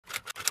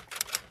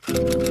Hey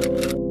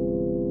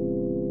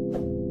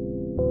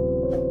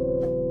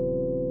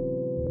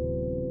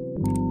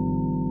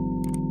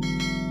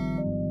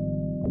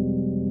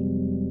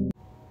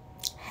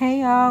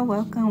y'all,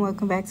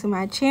 welcome back to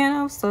my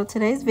channel. So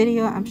today's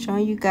video, I'm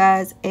showing you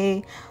guys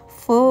a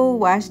full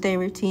wash day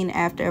routine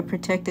after a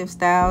protective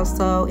style.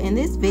 So in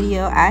this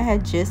video, I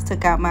had just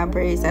took out my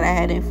braids that I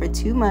had in for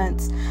 2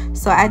 months,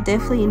 so I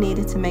definitely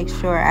needed to make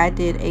sure I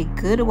did a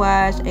good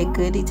wash, a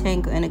good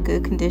detangle, and a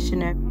good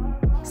conditioner.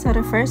 So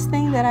the first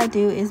thing that I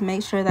do is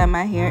make sure that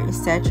my hair is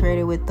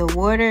saturated with the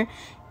water,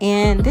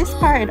 and this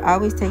part, it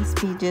always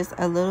takes me just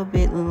a little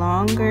bit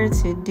longer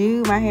to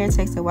do. My hair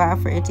takes a while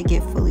for it to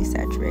get fully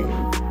saturated.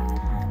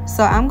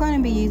 So I'm going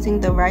to be using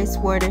the rice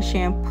water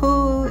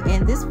shampoo,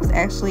 and this was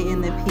actually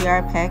in the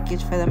PR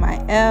package for the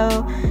My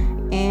L.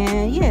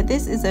 And yeah,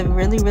 this is a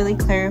really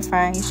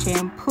clarifying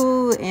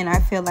shampoo, and I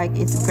feel like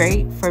it's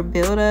great for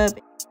buildup.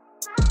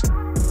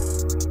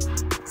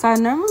 So I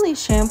normally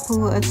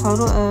shampoo a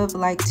total of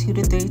like 2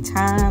 to 3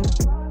 times.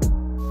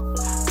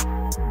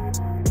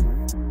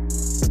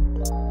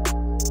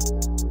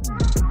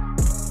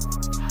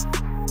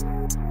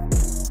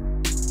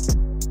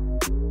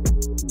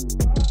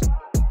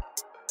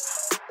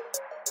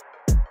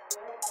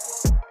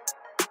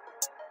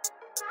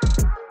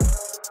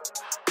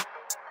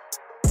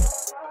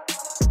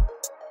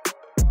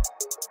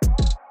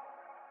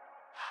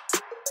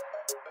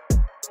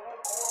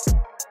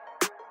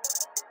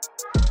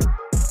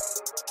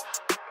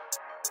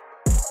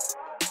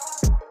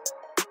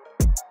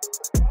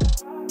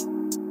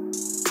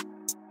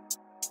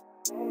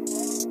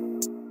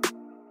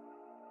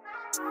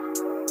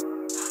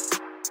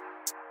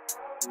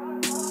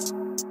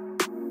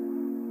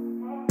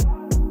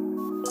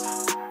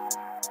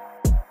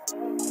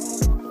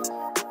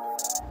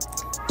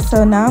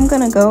 So now I'm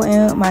gonna go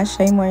in with my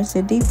Shea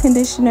Moisture Deep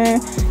Conditioner.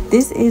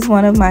 This is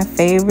one of my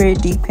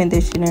favorite deep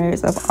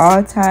conditioners of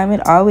all time.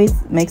 It always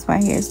makes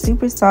my hair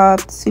super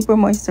soft, super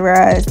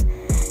moisturized.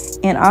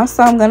 And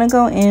also I'm gonna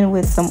go in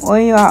with some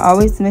oil. I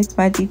always mix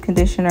my deep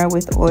conditioner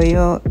with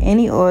oil,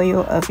 any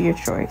oil of your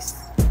choice.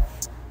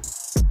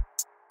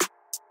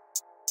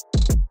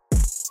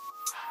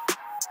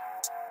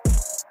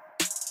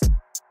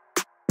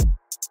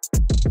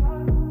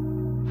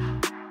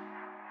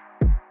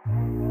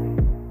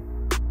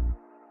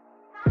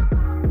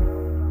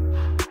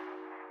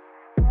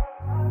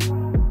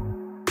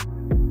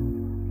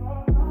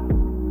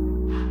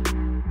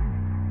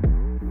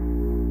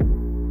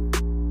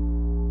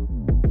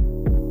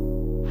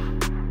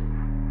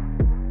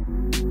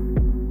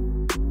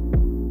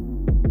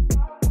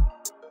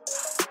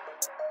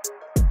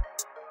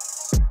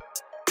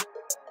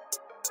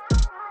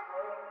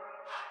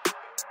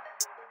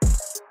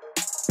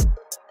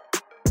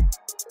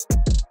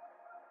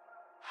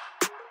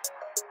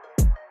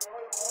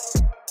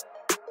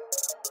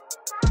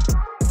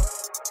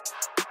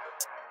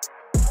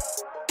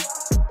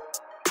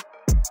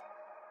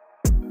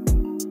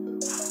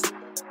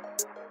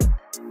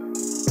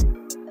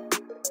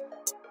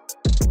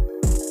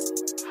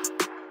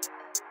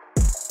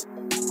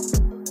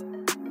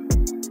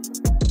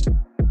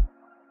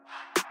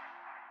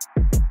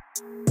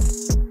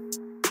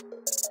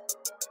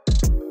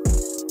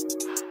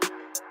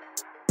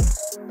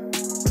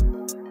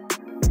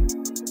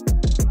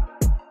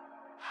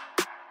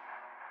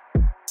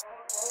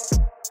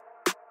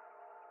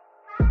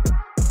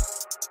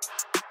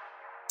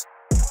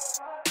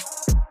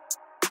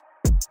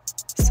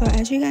 So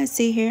as you guys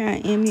see here, I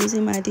am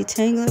using my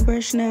detangler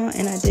brush now,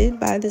 and I did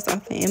buy this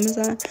off of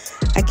Amazon.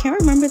 I can't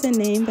remember the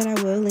name, but I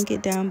will link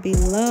it down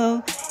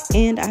below.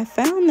 And I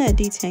found that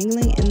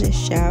detangling in the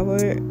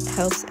shower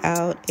helps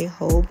out a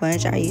whole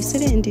bunch. I used to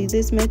didn't do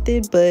this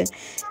method, but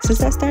since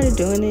I started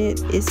doing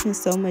it, it's been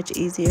so much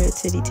easier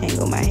to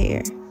detangle my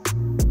hair.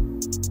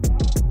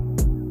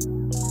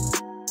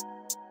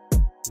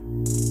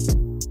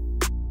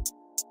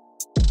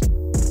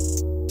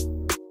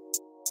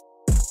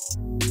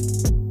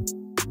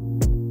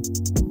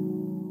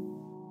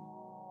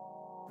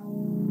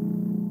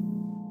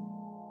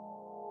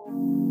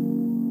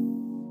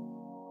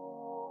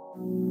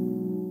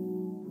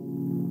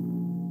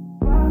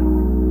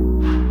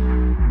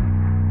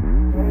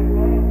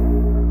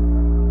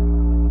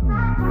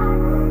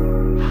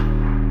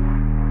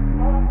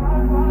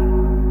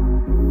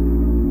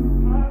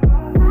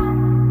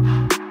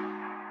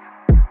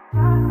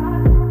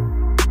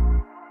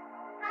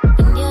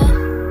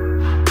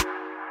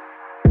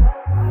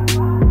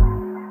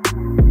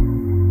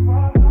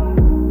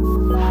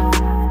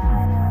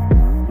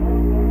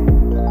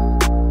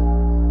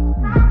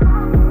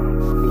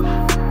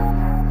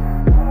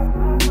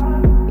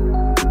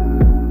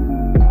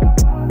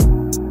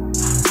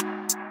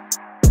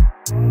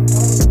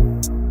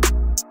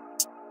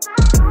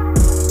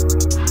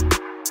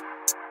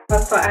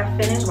 So I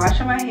finished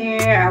washing my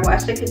hair, I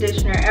washed the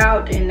conditioner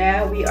out, and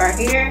now we are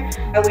here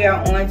and we are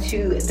on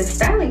to the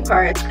styling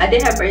part. I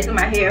did have braids in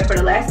my hair for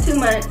the last 2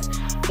 months,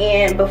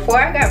 and before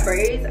I got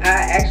braids, I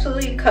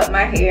actually cut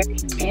my hair,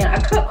 and I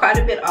cut quite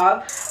a bit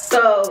off.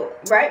 So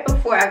right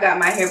before I got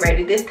my hair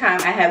braided, this time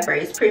I had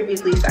braids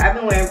previously, so I've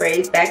been wearing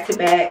braids back to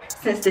back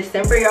since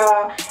December,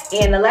 y'all.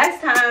 And the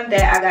last time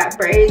that I got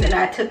braids and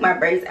I took my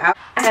braids out,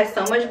 I had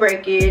so much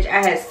breakage,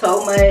 I had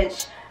so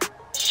much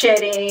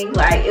shedding,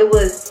 like it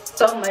was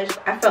so much.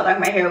 I felt like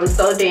my hair was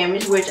so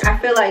damaged, which I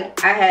feel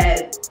like I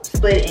had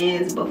split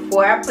ends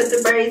before I put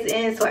the braids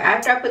in. So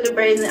after I put the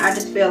braids in, I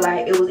just feel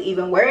like it was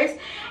even worse.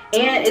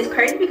 And it's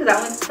crazy because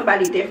I went to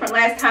somebody different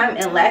last time,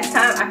 and last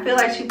time I feel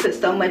like she put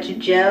so much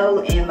gel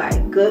and like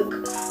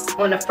gook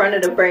on the front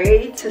of the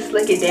braid to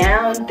slick it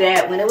down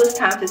that when it was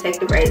time to take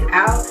the braids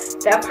out,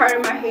 that part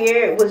of my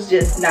hair was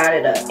just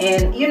knotted up.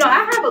 And you know,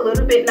 I have a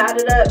little bit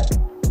knotted up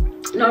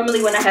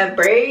normally when I have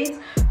braids,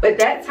 but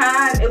that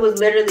time it was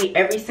literally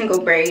every single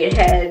braid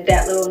had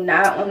that little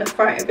knot on the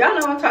front. If y'all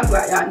know what I'm talking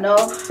about, y'all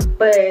know.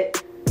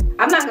 But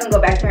I'm not gonna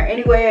go back to her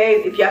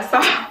anyway if y'all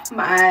saw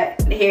my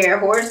hair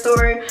horror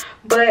story.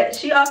 But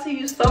she also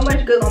used so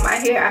much gook on my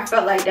hair, I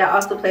felt like that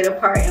also played a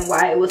part in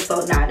why it was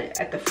so knotted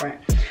at the front.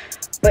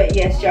 But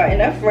yes, y'all,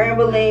 enough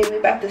rambling. We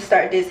about to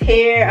start this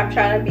hair. I'm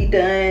trying to be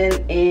done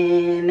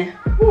in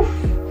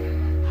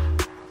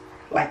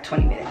like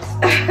 20 minutes.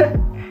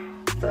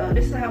 So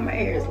this is how my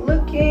hair is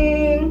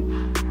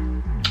looking.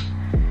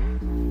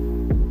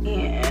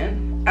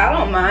 And I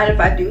don't mind if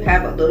I do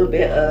have a little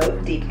bit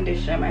of deep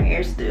conditioner in my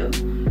hair still.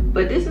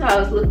 But this is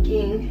how it's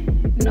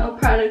looking. No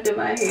product in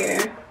my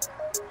hair.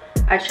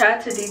 I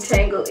tried to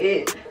detangle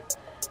it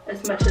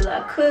as much as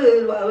I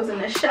could while I was in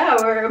the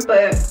shower,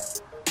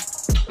 but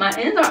my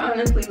ends are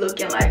honestly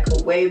looking like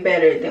way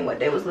better than what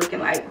they was looking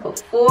like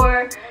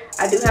before.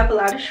 I do have a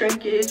lot of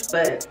shrinkage,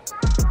 but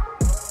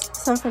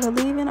so for the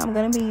leave-in, I'm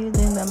going to be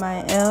using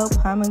the L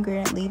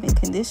Pomegranate leave-in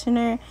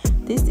conditioner.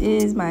 This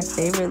is my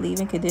favorite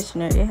leave-in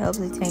conditioner. It helps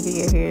detangle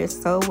your hair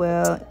so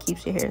well. It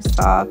keeps your hair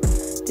soft.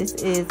 This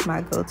is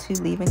my go-to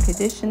leave-in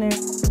conditioner.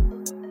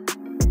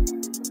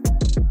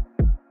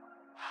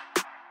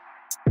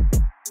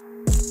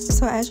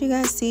 So as you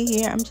guys see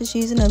here, I'm just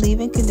using a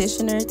leave-in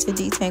conditioner to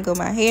detangle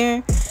my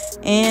hair.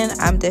 And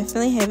I'm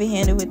definitely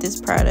heavy-handed with this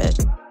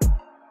product.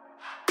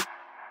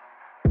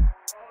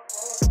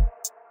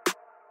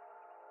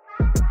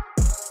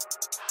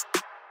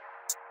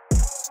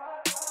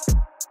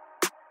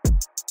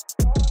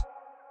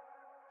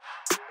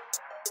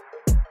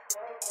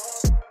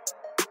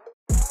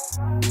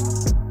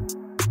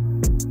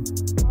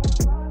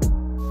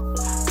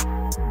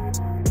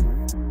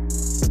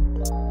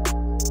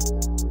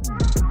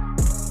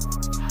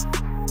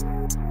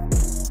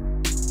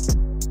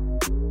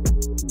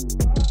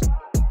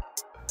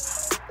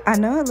 I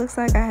know it looks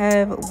like I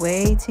have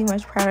way too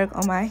much product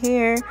on my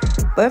hair,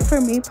 but for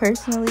me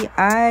personally,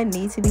 I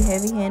need to be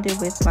heavy-handed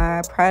with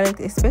my product,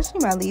 especially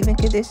my leave-in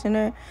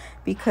conditioner,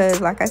 because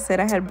like I said,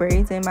 I had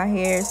braids in my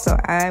hair, so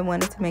I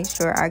wanted to make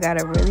sure I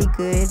got a really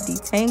good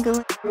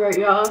detangling. Right,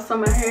 y'all, so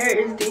my hair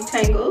is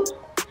detangled,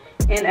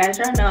 and as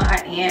y'all know,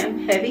 I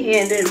am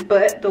heavy-handed,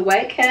 but the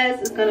white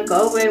cast is gonna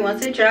go away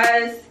once it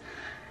dries.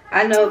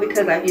 I know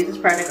because I've used this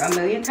product a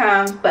million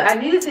times, but I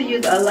needed to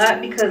use a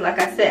lot because like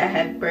I said, I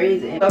had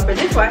braids in. So for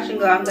this wash and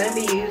go, I'm going to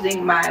be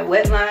using my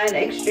Wetline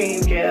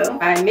Extreme Gel,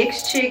 my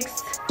Mixed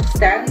Chicks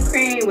Styling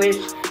Cream, which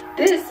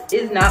this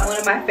is not one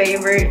of my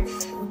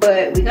favorites,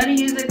 but we're going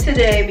to use it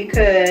today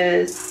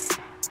because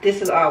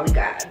this is all we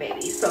got,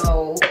 baby.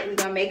 So we're going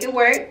to make it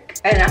work.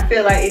 And I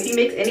feel like if you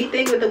mix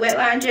anything with the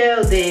Wetline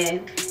Gel,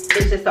 then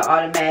it's just an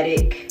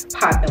automatic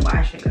pop and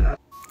wash and go.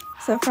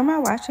 So for my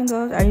wash and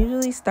goes, I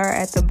usually start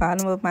at the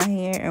bottom of my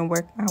hair and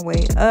work my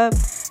way up.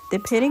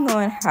 Depending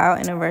on how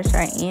in a rush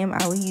I am,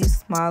 I will use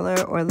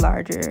smaller or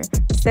larger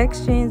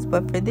sections.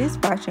 But for this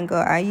wash and go,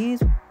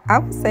 I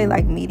would say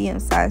like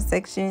medium-sized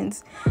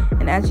sections.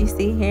 And as you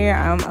see here,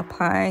 I'm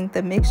applying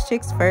the Mixed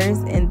Chicks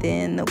first and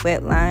then the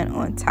Wetline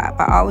on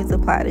top. I always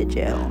apply the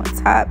gel on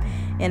top,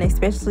 and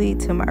especially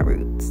to my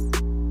roots.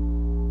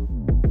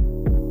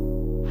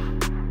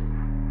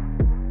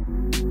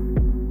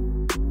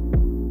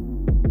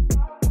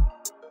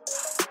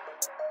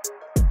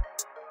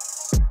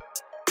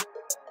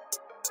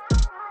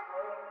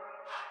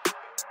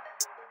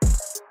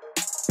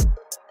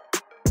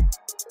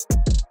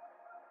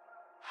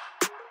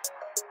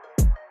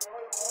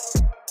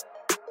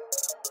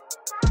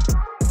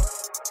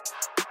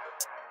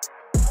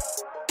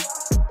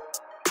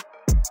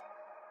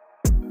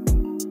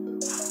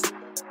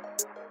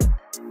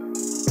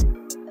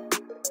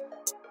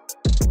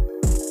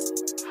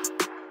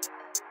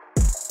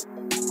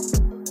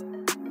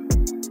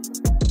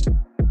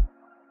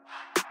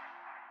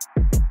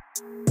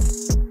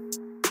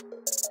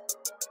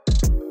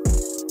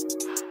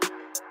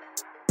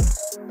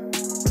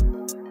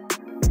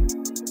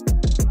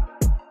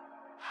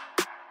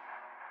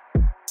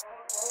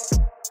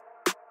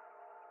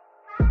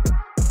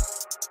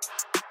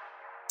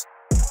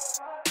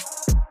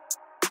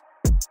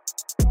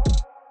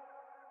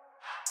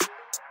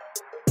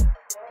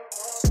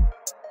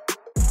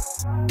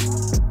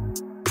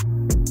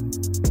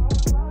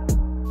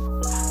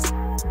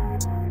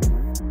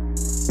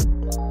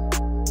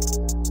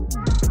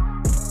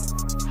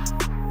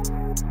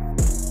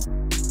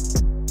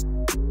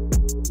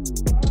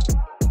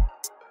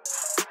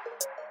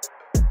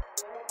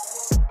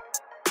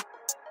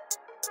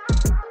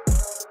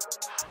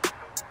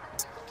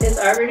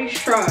 already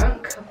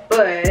shrunk,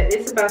 but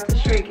it's about to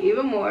shrink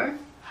even more.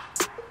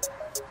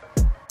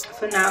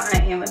 So now I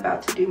am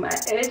about to do my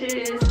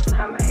edges,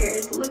 how my hair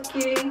is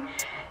looking.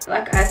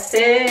 Like I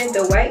said,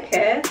 the white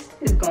cast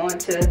is going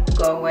to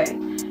go away.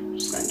 I'm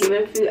just gonna give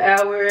it a few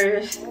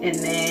hours, and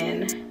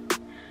then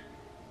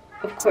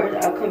of course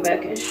I'll come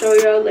back and show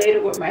y'all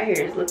later what my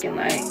hair is looking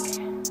like.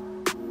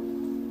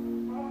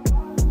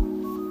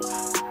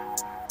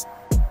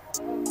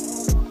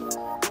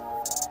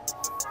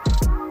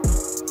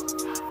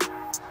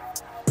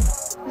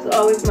 It's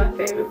always my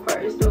favorite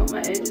part is doing my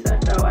edges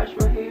after I wash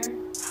my hair.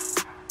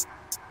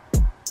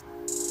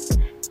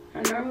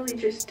 I normally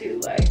just do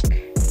like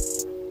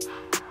this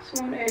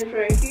one edge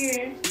right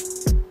here.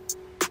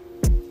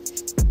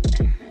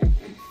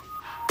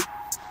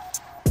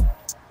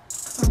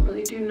 I don't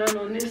really do none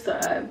on this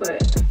side,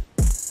 but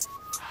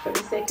for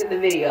the sake of the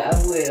video I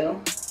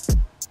will.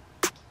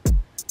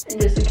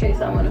 And just in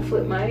case I want to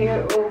flip my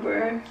hair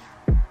over,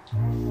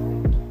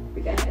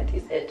 we gotta have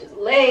these edges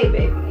laid,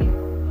 baby.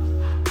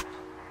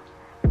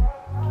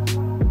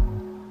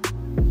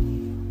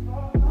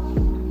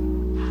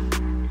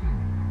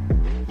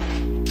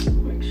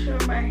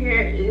 My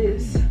hair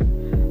is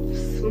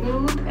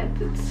smooth at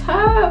the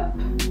top.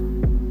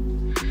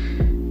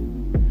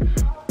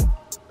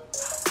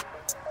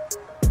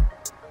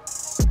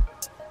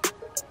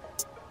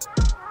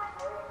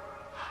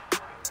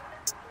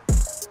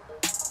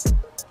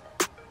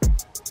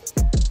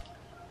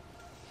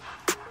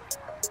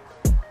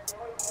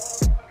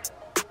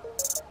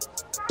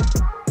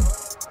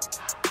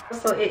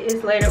 So it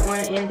is later on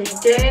in the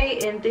day,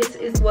 and this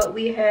is what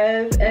we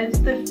have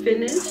as the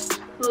finished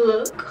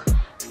look.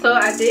 So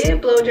I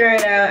did blow dry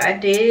it out. I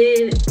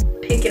did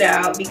pick it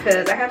out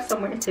because I have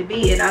somewhere to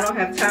be and I don't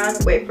have time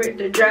to wait for it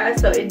to dry.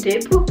 So it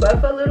did poof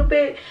up a little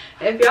bit.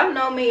 If y'all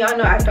know me, y'all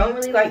know I don't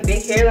really like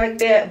big hair like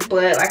that.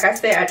 But like I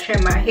said, I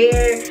trimmed my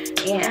hair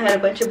and I had a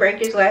bunch of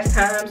breakage last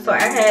time. So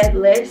I had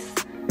less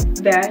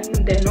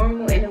volume than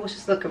normal and it was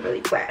just looking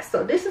really flat.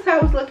 So this is how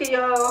it's looking,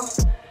 y'all.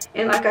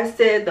 And like I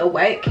said, the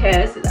white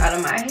cast is out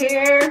of my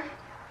hair.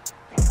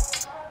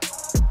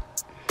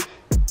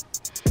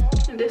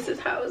 And this is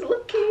how it's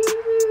looking.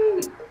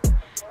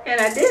 And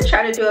I did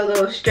try to do a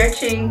little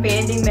stretching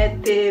banding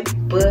method,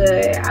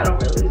 but I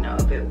don't really know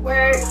if it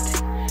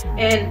worked.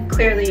 And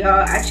clearly,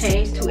 y'all, I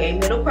changed to a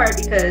middle part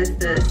because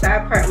the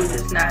side part was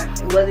just not,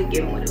 it wasn't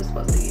giving what it was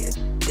supposed to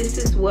give. This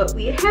is what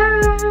we have.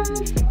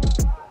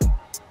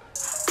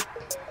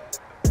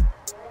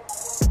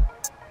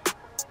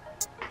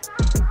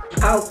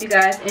 I hope you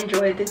guys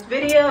enjoyed this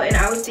video, and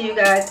I will see you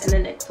guys in the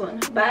next one.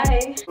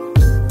 Bye.